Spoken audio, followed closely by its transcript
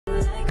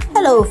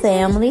Hello,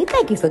 family.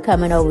 Thank you for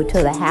coming over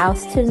to the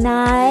house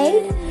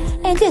tonight.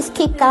 And just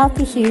kick off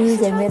your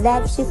shoes and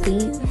relax your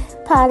feet.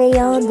 Party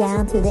on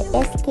down to the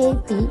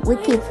SK beat. We're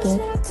kicking.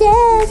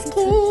 Just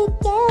kicking.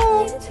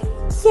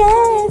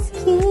 Just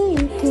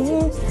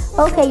kicking.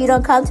 Okay, you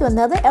don't come to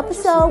another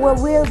episode where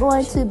we're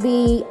going to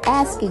be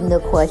asking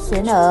the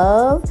question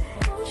of,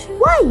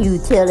 why you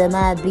telling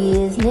my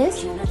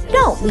business?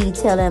 Don't be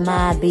telling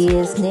my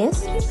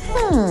business.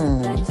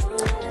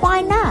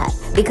 Why not?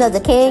 Because a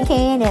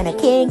can and a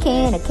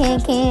can, a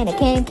can,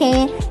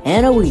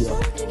 and a wheel.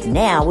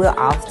 Now we're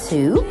off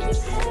to...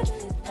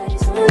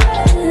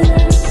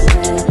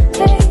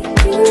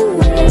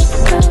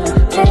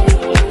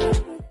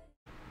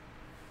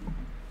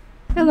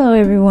 Hello,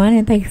 everyone,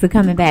 and thank you for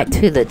coming back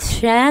to the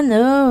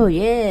channel.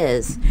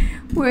 Yes,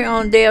 we're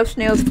on Deb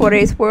Schnell's 4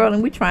 Days World,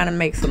 and we're trying to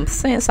make some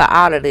sense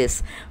out of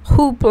this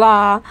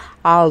hoopla,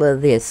 all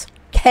of this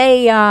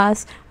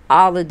chaos,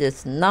 all of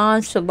this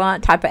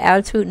nonchalant type of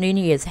attitude Nene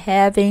is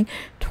having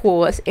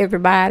towards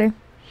everybody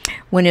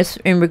when it's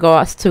in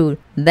regards to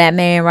that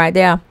man right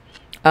there,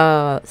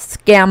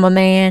 scammer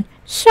man,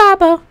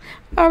 Shaba.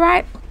 All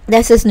right,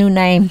 that's his new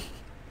name.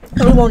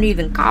 We won't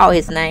even call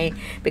his name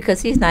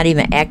because he's not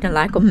even acting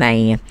like a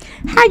man.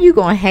 How you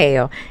gonna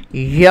have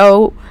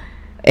your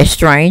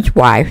estranged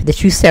wife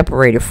that you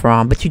separated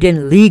from, but you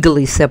didn't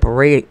legally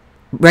separate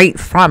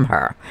from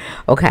her,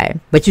 okay,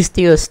 but you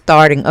still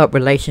starting up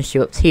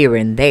relationships here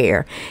and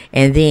there,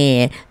 and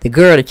then the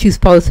girl that you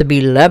supposed to be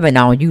loving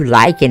on, you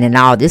liking and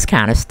all this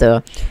kind of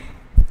stuff,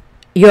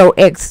 your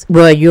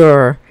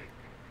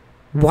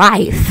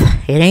wife,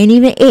 it ain't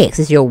even ex,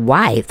 it's your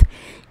wife,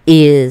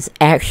 is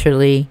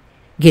actually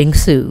getting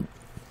sued,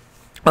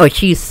 or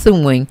she's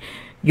suing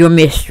your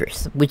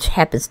mistress, which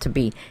happens to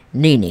be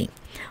Nene,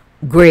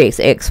 Greg's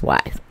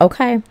ex-wife.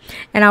 Okay,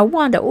 and I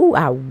wonder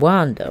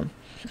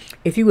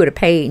if you would have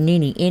paid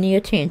Nene any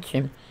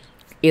attention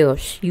if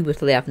she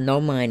was left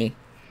no money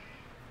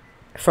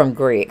from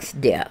Greg's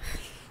death.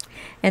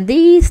 And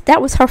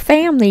that was her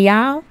family,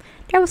 y'all.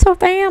 That was her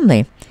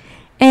family.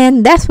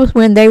 And that was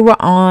when they were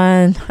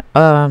on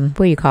what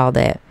do you call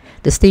that,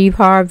 the Steve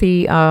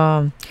Harvey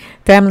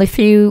Family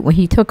Feud, when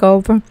he took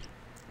over.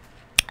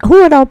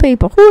 Who are those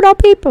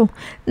people?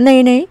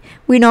 Nene.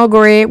 We know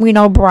Greg. We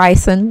know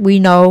Bryson. We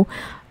know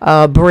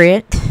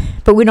Brett.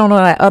 But we don't know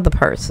that other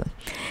person.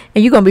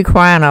 And you're going to be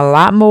crying a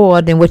lot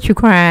more than what you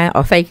crying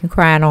or faking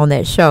crying on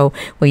that show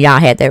when y'all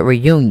had that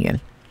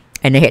reunion.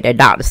 And they had that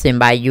doctor sitting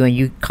by you and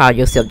you called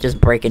yourself just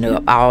breaking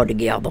up all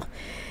together.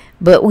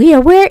 But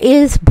where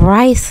is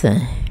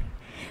Bryson?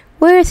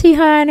 Where is he,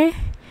 honey?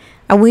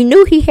 And we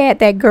knew he had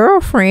that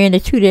girlfriend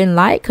that you didn't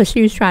like because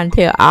she was trying to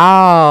tell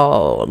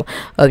all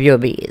of your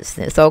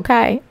business,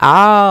 okay?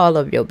 All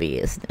of your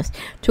business.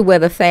 To where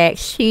the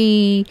fact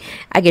I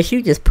guess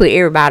you just put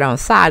everybody on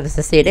silence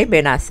and said they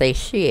better not say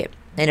shit.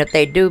 And if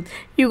they do,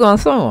 you gonna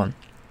sue them,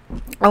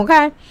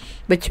 okay?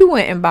 But you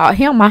went and bought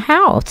him a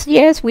house.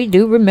 Yes, we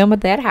do remember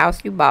that house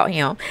you bought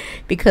him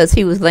because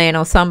he was laying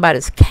on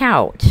somebody's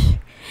couch.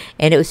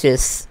 And it was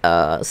just,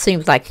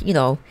 seems like, you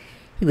know,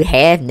 he was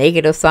half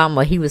naked or something,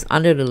 or he was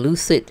under the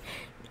lucid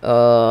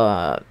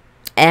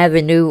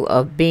avenue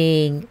of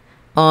being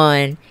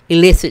on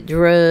illicit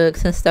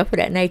drugs and stuff of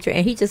that nature.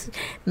 And he just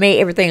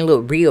made everything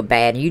look real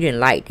bad, and you didn't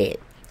like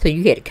that. So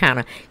you had to kind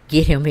of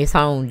get him his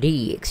own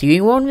digs. You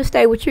didn't want him to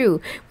stay with you,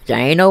 which I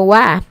ain't know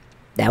why.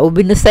 That would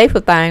be the safer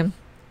thing.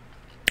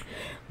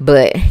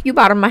 But you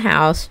bought him a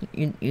house,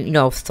 you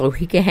know, so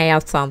he can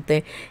have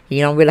something.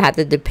 You don't really have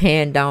to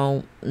depend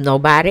on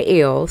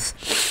nobody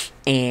else.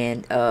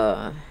 And,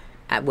 I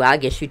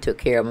guess you took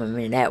care of him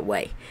in that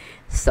way.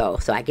 So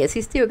I guess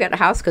he still got a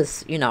house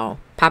because, you know,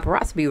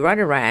 paparazzi be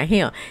running around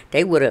him.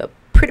 They would have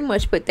pretty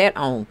much put that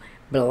on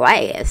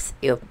blast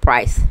if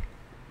Bryson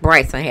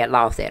had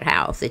lost that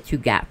house that you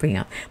got for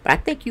him. But I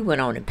think you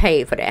went on and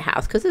paid for that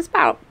house because it's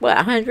about, what,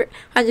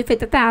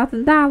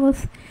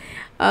 $150,000.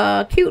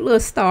 Cute little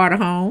starter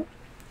home.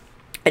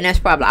 And that's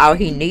probably all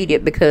he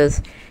needed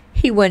because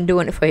he wasn't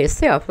doing it for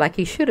himself like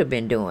he should have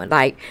been doing.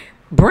 Like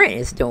Brent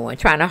is doing,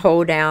 trying to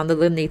hold down the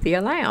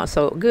Lenithia Lounge.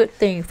 So good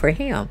thing for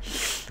him.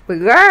 But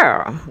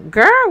girl,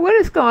 what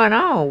is going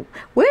on?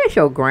 Where's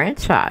your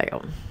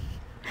grandchild?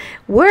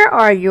 Where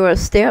are your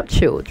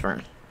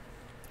stepchildren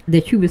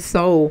that you were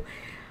so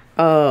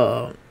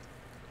loving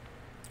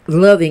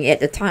at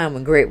the time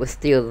when Greg was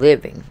still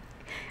living?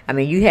 I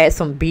mean, you had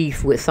some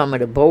beef with some of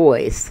the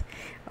boys,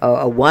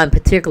 one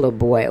particular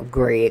boy of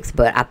Greg's,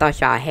 but I thought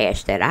y'all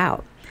hashed that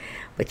out.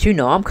 But you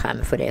know I'm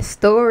coming for that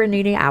story,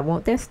 Nene. I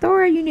want that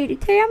story. You need to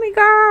tell me,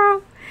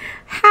 girl.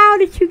 How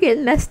did you get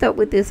messed up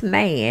with this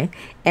man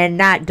and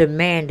not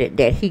demanded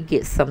that he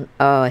get some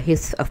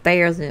his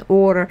affairs in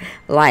order?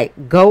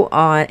 Like, go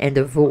on and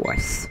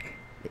divorce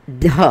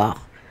her.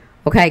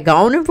 Okay, go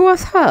on and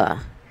divorce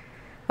her.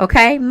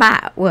 Okay,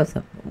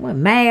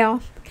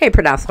 Mal? Can't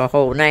pronounce her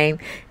whole name.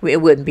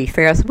 It wouldn't be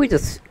fair, so we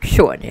just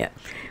shorten it.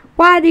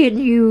 Why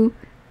didn't you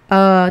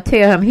tell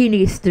him he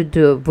needs to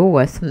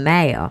divorce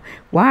Mal?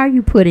 Why are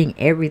you putting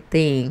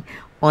everything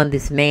on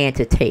this man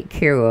to take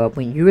care of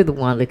when you're the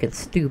one looking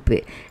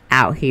stupid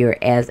out here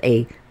as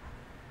a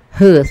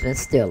husband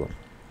stiller.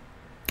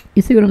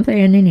 You see what I'm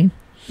saying, Nene?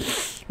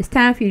 It's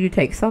time for you to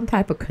take some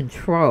type of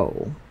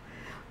control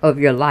of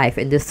your life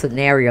in this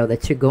scenario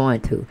that you're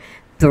going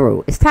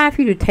through. It's time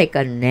for you to take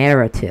a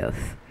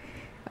narrative.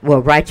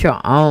 Well, write your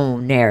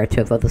own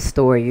narrative of the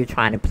story you're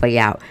trying to play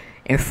out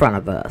in front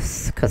of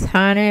us. Because,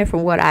 honey,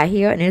 from what I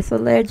hear, and it's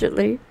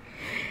allegedly,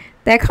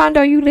 that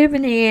condo you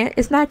living in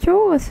is not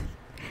yours.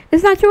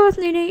 It's not yours,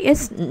 Nene.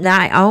 It's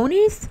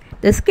Naomi's,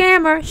 the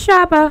scammer,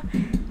 shopper.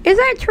 Is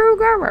that true,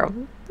 girl?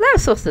 Let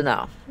us sister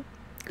know.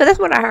 Because that's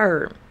what I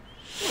heard.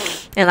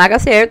 And like I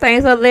said,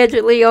 everything's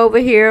allegedly over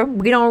here.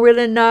 We don't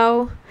really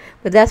know.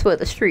 But that's what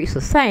the streets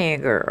are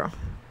saying, girl.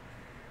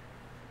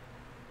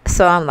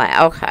 So I'm like,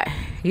 okay.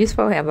 You're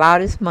supposed to have all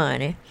this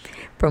money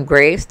from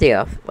Greg's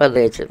death,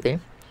 allegedly.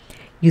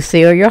 You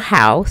sell your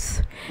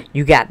house.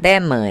 You got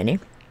that money.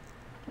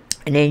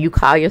 And then you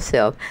call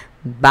yourself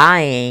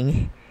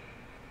buying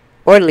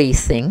or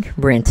leasing,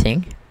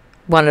 renting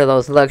one of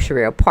those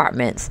luxury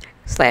apartments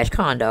 /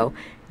 condo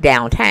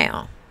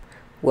downtown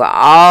where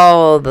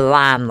all the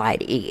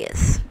limelight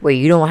is, where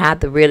you don't have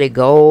to really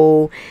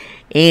go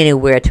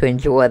anywhere to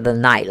enjoy the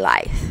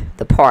nightlife,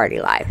 the party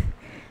life,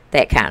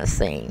 that kind of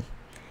scene.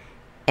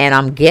 And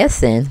I'm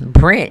guessing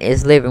Brent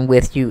is living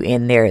with you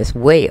in there as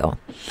well.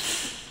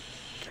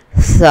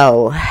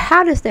 So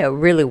how does that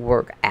really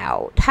work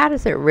out? How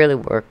does it really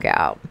work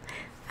out?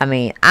 I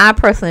mean, I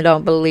personally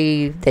don't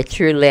believe that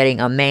you're letting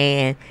a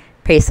man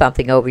pay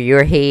something over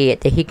your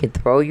head that he can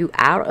throw you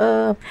out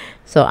of.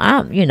 So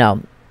I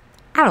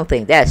don't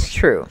think that's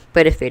true.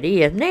 But if it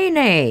is,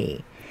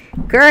 Nene,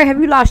 girl,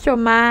 have you lost your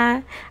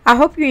mind? I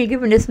hope you ain't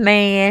giving this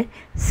man,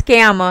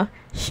 scammer,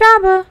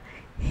 shopper,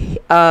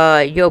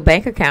 your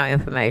bank account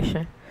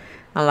information.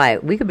 I'm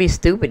like, we could be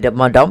stupid,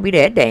 but don't be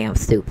that damn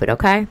stupid,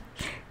 okay?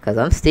 Because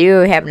I'm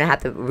still having to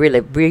have to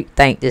really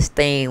rethink this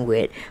thing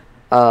with,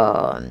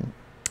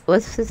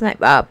 what's his name?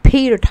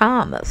 Peter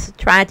Thomas,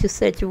 trying to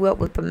set you up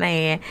with a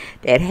man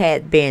that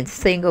had been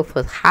single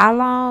for how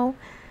long?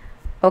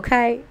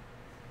 Okay?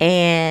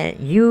 And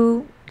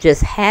you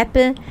just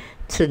happen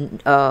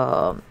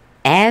to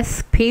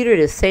ask Peter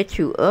to set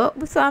you up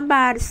with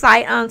somebody,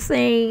 sight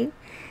unseen.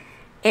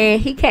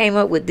 And he came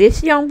up with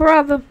this young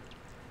brother.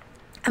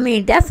 I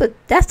mean, that's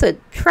a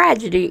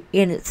tragedy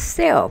in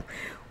itself.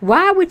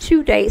 Why would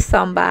you date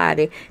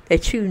somebody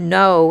that you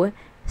know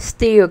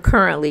still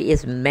currently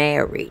is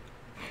married?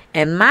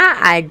 And my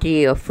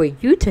idea for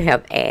you to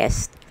have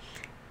asked,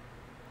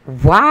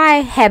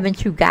 why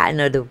haven't you gotten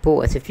a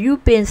divorce? If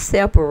you've been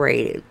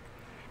separated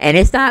and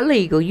it's not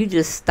legal, you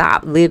just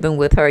stopped living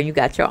with her, you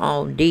got your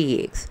own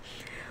digs.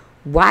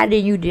 Why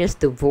didn't you just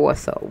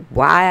divorce her?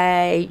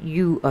 Why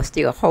you are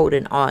still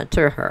holding on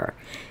to her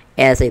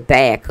as a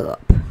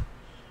backup?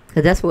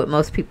 Because that's what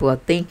most people are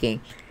thinking.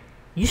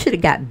 You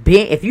should have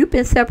if you've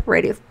been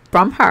separated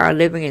from her,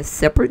 living in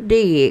separate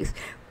digs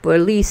for at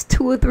least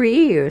 2 or 3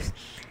 years,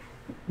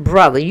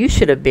 brother, you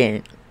should have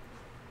been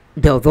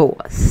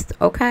divorced,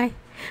 okay?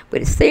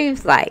 But it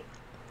seems like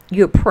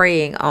you're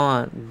preying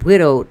on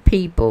widowed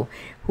people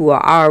who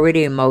are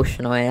already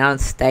emotional and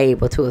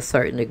unstable to a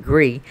certain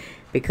degree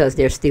because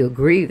they're still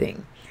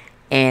grieving.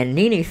 And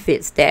Nene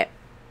fits that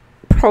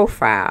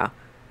profile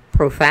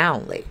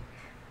profoundly,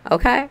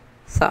 okay?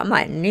 So I'm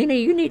like, Nene,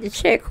 you need to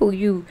check who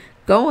you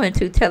going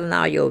to, telling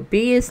all your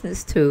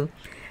business to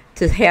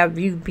have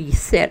you be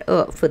set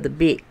up for the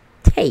big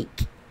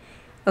take,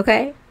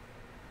 okay?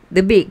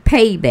 The big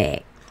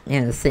payback,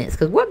 in a sense.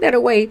 Because what better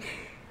way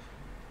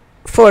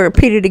for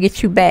Peter to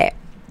get you back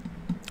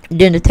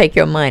than to take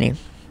your money?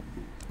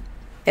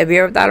 Have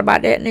you ever thought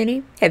about that,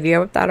 Nene? Have you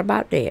ever thought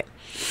about that?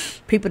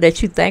 People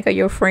that you think are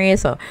your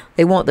friends, or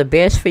they want the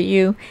best for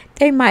you,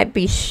 they might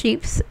be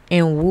sheeps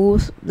and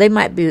wolves. They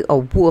might be a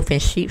wolf in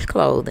sheep's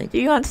clothing.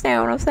 Do you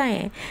understand what I'm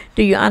saying?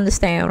 Do you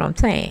understand what I'm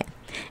saying?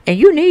 And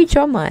you need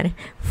your money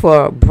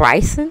for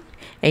Bryson,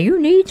 and you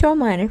need your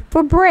money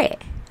for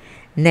Brett.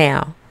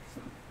 Now,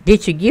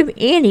 did you give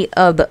any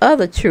of the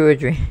other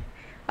children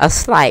a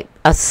slice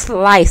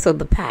of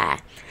the pie,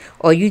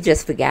 or you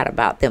just forgot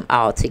about them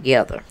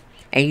altogether,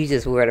 and you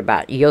just worried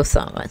about your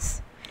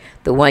sons?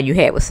 The one you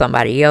had with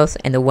somebody else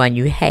and the one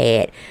you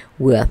had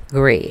with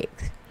Greg.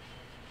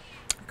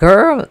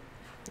 Girl,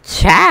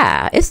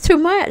 child, it's too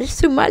much.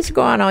 It's too much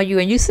going on you.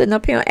 And you sitting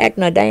up here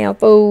acting a damn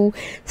fool.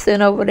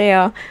 Sitting over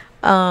there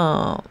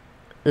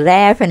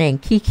laughing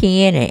and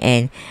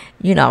kikiing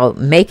and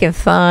making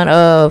fun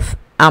of,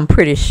 I'm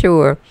pretty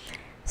sure,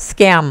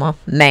 scammer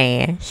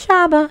man,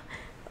 Shaba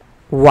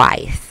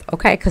wife.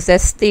 Okay? Because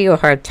that's still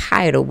her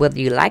title, whether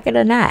you like it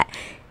or not.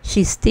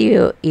 She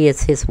still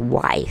is his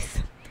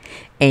wife.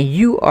 And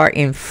you are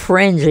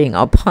infringing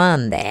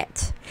upon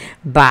that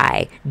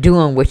by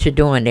doing what you're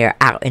doing there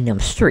out in them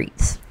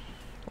streets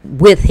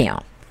with him.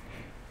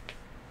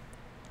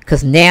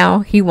 Because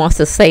now he wants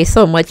to say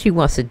so much, he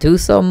wants to do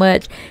so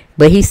much,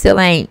 but he still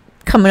ain't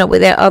coming up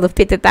with that other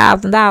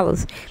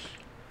 $50,000.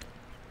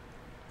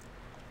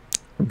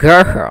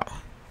 Girl,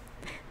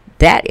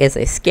 that is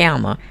a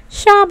scammer.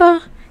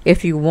 Shaba,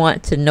 if you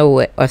want to know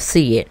it or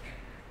see it.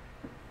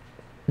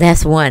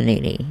 That's one,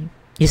 Nene.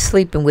 You're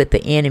sleeping with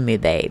the enemy,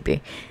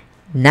 baby.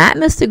 Not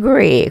Mr.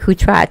 Greg, who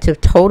tried to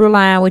toe the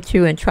line with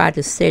you and tried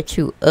to set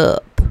you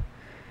up,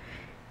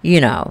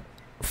 you know,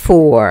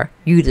 for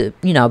you to,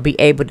 you know, be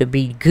able to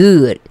be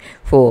good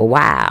for a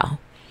while.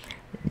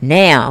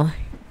 Now,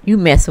 you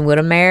messing with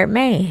a married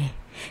man.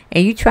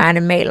 And you trying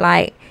to make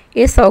like,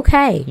 it's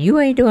okay. You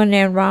ain't doing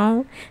nothing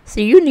wrong. So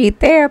you need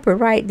therapy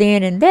right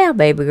then and there,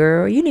 baby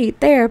girl. You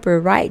need therapy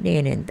right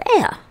then and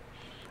there.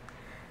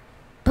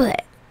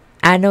 But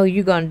I know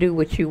you're going to do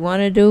what you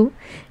want to do.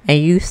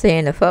 And you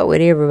saying the fuck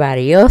what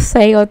everybody else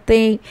say or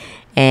think.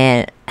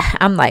 And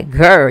I'm like,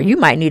 girl, you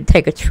might need to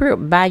take a trip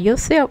by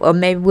yourself. Or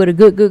maybe with a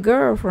good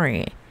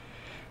girlfriend.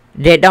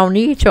 That don't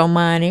need your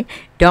money.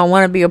 Don't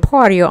want to be a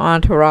part of your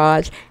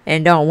entourage.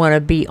 And don't want to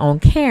be on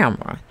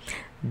camera.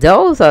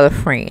 Those are the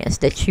friends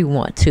that you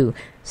want to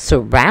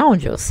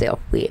surround yourself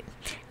with.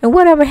 And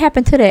whatever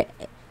happened to that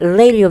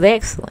lady of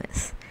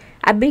excellence?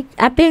 I've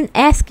been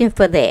asking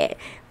for that.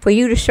 For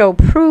you to show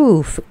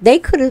proof. They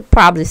could have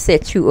probably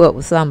set you up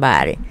with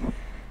somebody.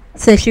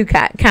 Since you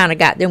kind of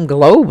got them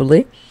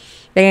globally.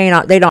 They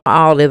don't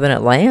all live in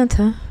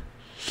Atlanta.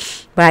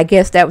 But I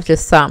guess that was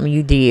just something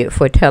you did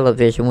for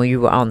television when you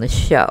were on the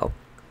show.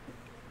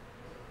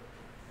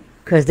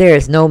 Because there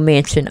is no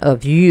mention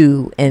of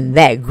you and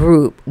that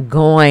group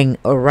going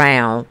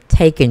around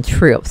taking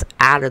trips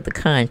out of the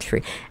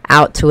country,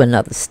 out to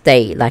another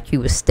state, like you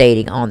were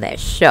stating on that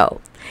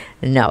show.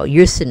 No,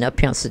 you're sitting up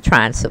here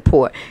trying to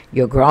support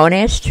your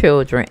grown-ass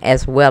children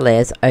as well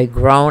as a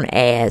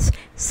grown-ass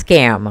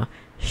scammer.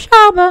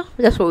 Shaba,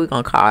 that's what we're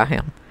going to call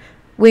him.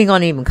 We ain't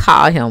going to even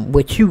call him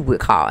what you would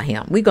call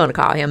him. We're going to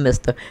call him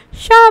Mr.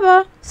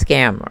 Shaba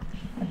Scammer.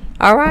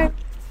 All right?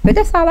 But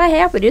that's all I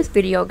have for this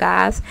video,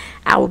 guys.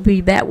 I will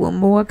be back with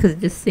more because it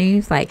just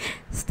seems like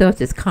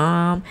stuff is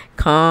calm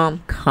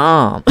to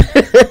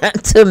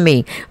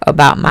me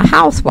about my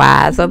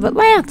housewives of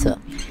Atlanta.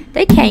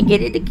 They can't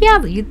get it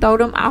together. You throw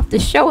them off the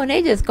show and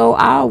they just go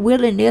all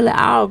willy-nilly,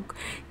 all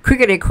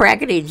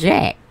crickety-crackety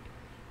jack.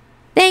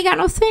 They ain't got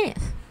no sense.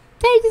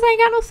 They just ain't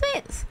got no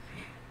sense.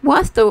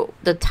 Once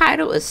the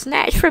title is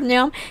snatched from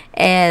them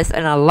as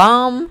an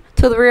alum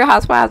to the Real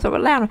Housewives of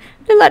Atlanta,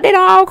 they done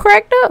all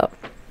cracked up.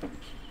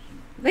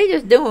 They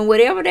just doing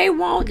whatever they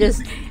want,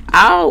 just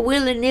all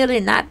willy-nilly,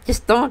 not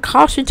just throwing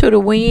caution to the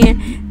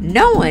wind,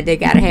 knowing they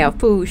got to have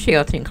food,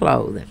 shelter, and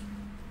clothing.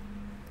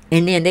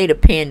 And then they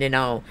depending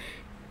on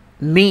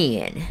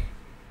men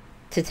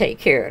to take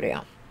care of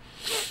them.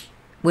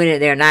 When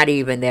they're not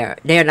even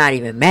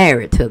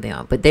married to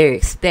them, but they're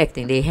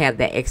expecting, they have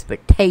that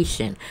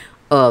expectation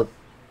of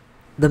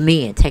the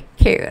men taking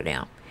care of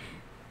them.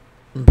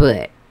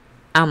 But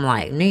I'm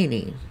like,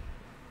 Nene,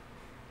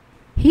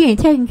 he ain't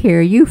taking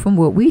care of you from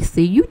what we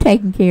see. You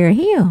taking care of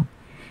him.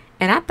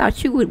 And I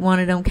thought you would one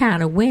of them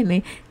kind of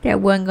women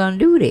that wasn't going to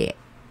do that.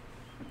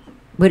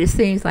 But it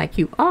seems like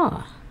you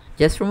are.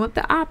 Just from what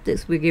the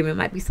optics we're giving, it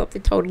might be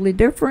something totally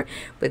different.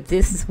 But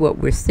this is what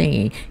we're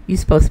seeing. You're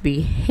supposed to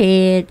be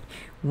head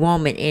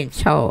woman in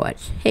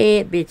charge.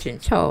 Head bitch in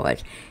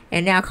charge.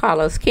 And now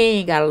Carlos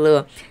King got a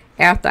little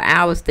after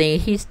hours thing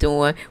he's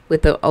doing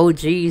with the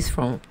OGs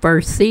from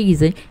first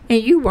season,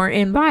 and you weren't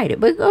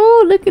invited. But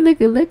oh,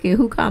 looky,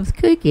 who comes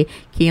cooking?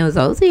 Kim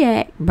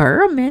Zolciak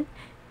Berman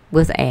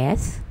was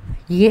asked.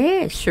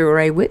 Yeah,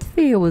 Sheree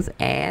Whitfield was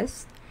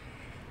asked.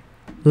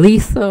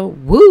 Lisa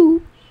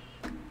Wu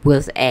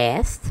was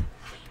asked.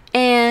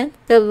 And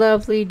the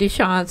lovely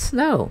Deshawn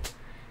Snow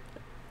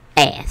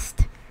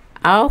asked.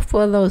 All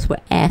four of those were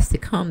asked to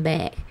come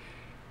back.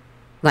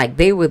 Like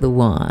they were the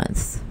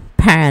ones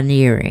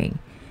pioneering,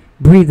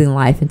 breathing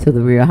life into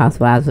the Real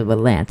Housewives of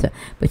Atlanta.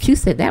 But you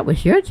said that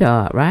was your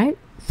job, right?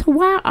 So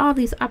why are all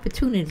these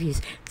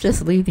opportunities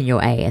just leaving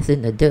your ass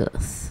in the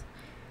dust?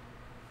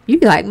 You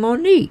be like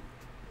Monique.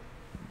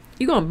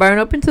 You're going to burn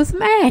up into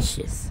some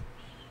ashes.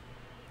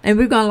 And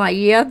we're going to like,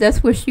 yeah,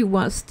 that's where she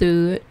once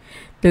stood.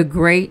 The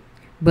great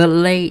but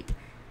late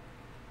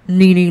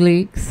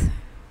neneleakes.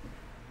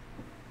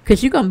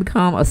 Because you're going to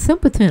become a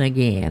simpleton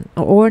again.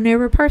 An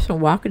ordinary person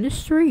walking the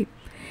street.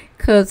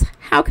 Because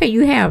how can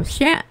you have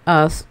Shaba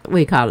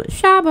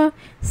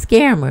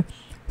Scammer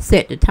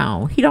set the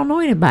tone? He don't know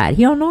anybody.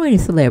 He don't know any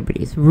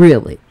celebrities,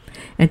 really.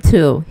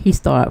 Until he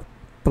start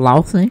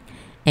flossing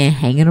and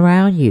hanging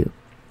around you.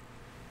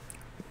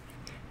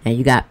 And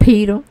you got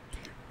Peter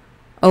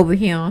over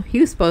here.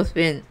 He was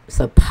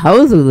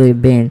supposedly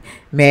been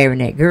marrying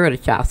that girl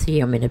that y'all see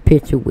him in the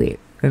picture with.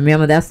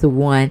 Remember, that's the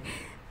one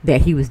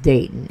that he was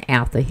dating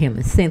after him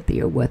and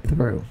Cynthia were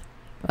through.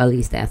 At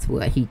least that's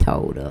what he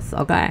told us,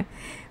 okay?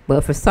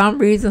 But for some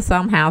reason,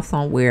 somehow,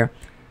 somewhere,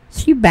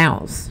 she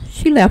bounced.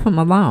 She left him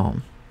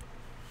alone.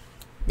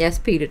 That's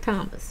Peter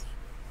Thomas.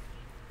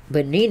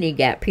 But Nene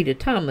got Peter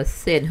Thomas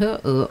setting her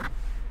up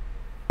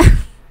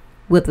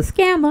with a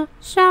scammer,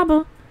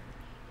 Shaba.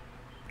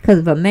 Because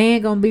if a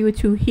man going to be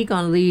with you, he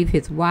going to leave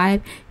his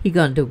wife. He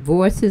going to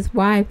divorce his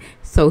wife.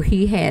 So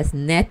he has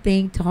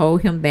nothing to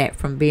hold him back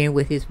from being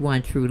with his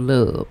one true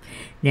love.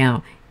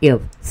 Now,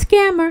 if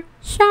scammer,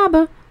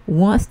 Shaba,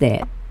 wants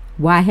that,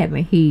 why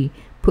haven't he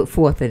put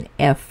forth an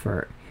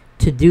effort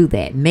to do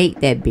that?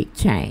 Make that big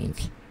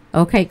change.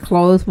 Okay,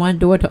 close one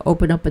door to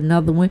open up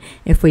another one,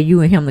 and for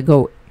you and him to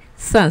go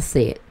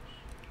sunset.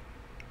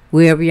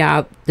 Wherever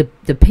y'all,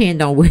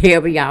 depend on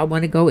wherever y'all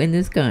want to go in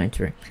this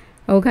country.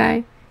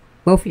 Okay?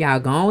 Both of y'all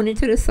going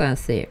into the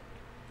sunset.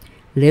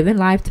 Living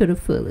life to the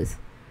fullest.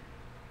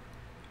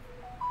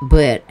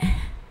 But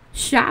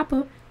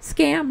shopper,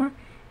 scammer,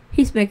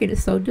 he's making it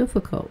so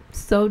difficult.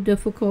 So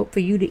difficult for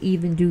you to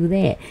even do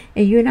that.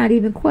 And you're not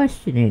even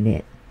questioning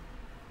it.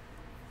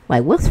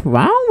 Like, what's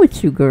wrong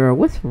with you, girl?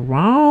 What's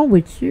wrong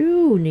with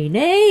you,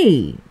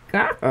 Nene?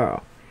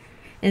 Girl.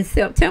 And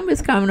September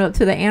is coming up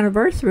to the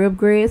anniversary of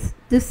Greg's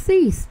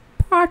deceased,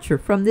 departure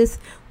from this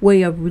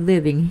way of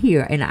living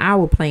here in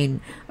our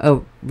plane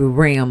of the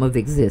realm of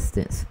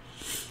existence.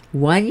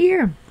 1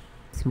 year.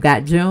 So we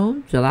got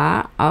June,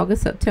 July,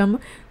 August, September.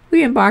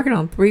 We're embarking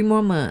on 3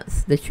 more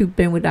months that you've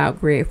been without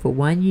Greg for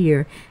 1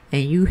 year,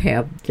 and you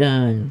have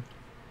done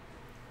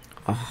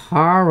a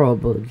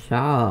horrible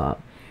job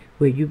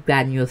where you've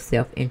gotten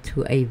yourself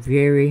into a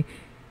very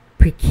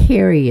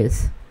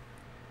precarious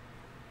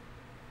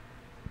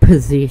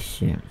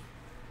position.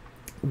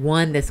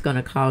 One that's going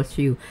to cost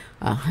you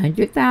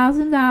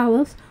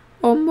 $100,000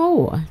 or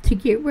more to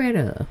get rid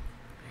of,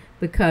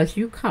 because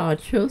you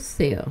caught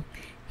yourself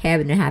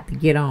having to have to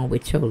get on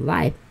with your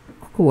life.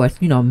 Of course,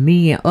 you know,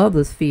 me and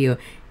others feel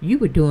you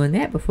were doing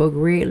that before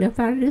Greg left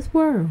out of this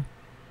world.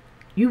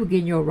 You were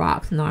getting your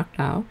rocks knocked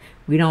off.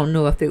 We don't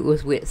know if it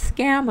was with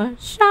scammer,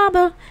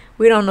 Shaba.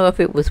 We don't know if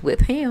it was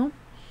with him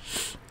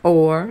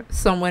or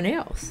someone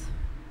else.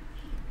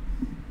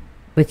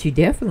 But you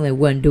definitely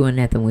wasn't doing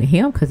nothing with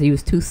him because he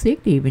was too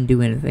sick to even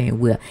do anything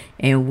with.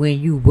 And when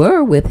you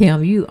were with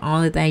him, you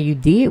only thing you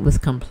did was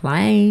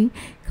complain.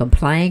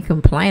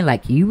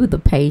 Like you were the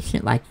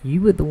patient, like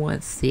you were the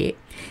one sick.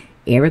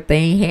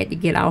 Everything had to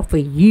get off of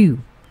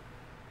you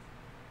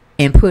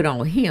and put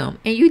on him.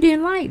 And you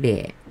didn't like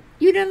that.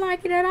 You didn't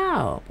like it at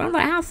all. I'm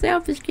like, how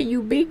selfish can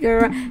you be,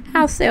 girl?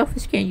 How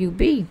selfish can you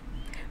be?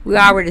 We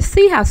already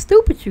see how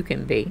stupid you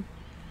can be.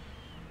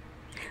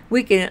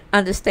 We can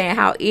understand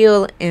how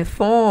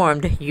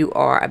ill-informed you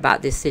are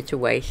about this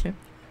situation.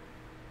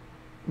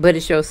 But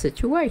it's your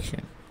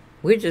situation.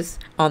 We're just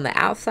on the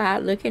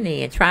outside looking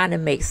in, trying to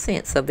make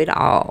sense of it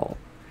all.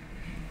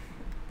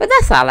 But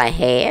that's all I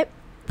had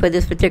for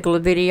this particular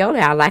video.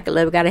 I like it,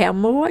 love it, gotta have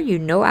more. You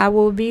know I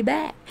will be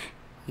back.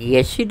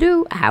 Yes, you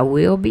do. I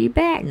will be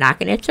back,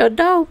 knocking at your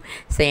door,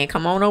 saying,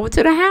 come on over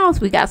to the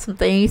house. We got some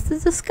things to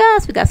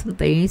discuss. We got some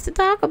things to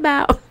talk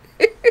about.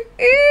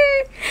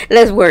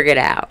 Let's work it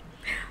out.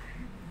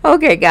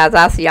 Okay, guys,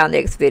 I'll see y'all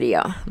next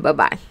video.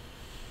 Bye-bye.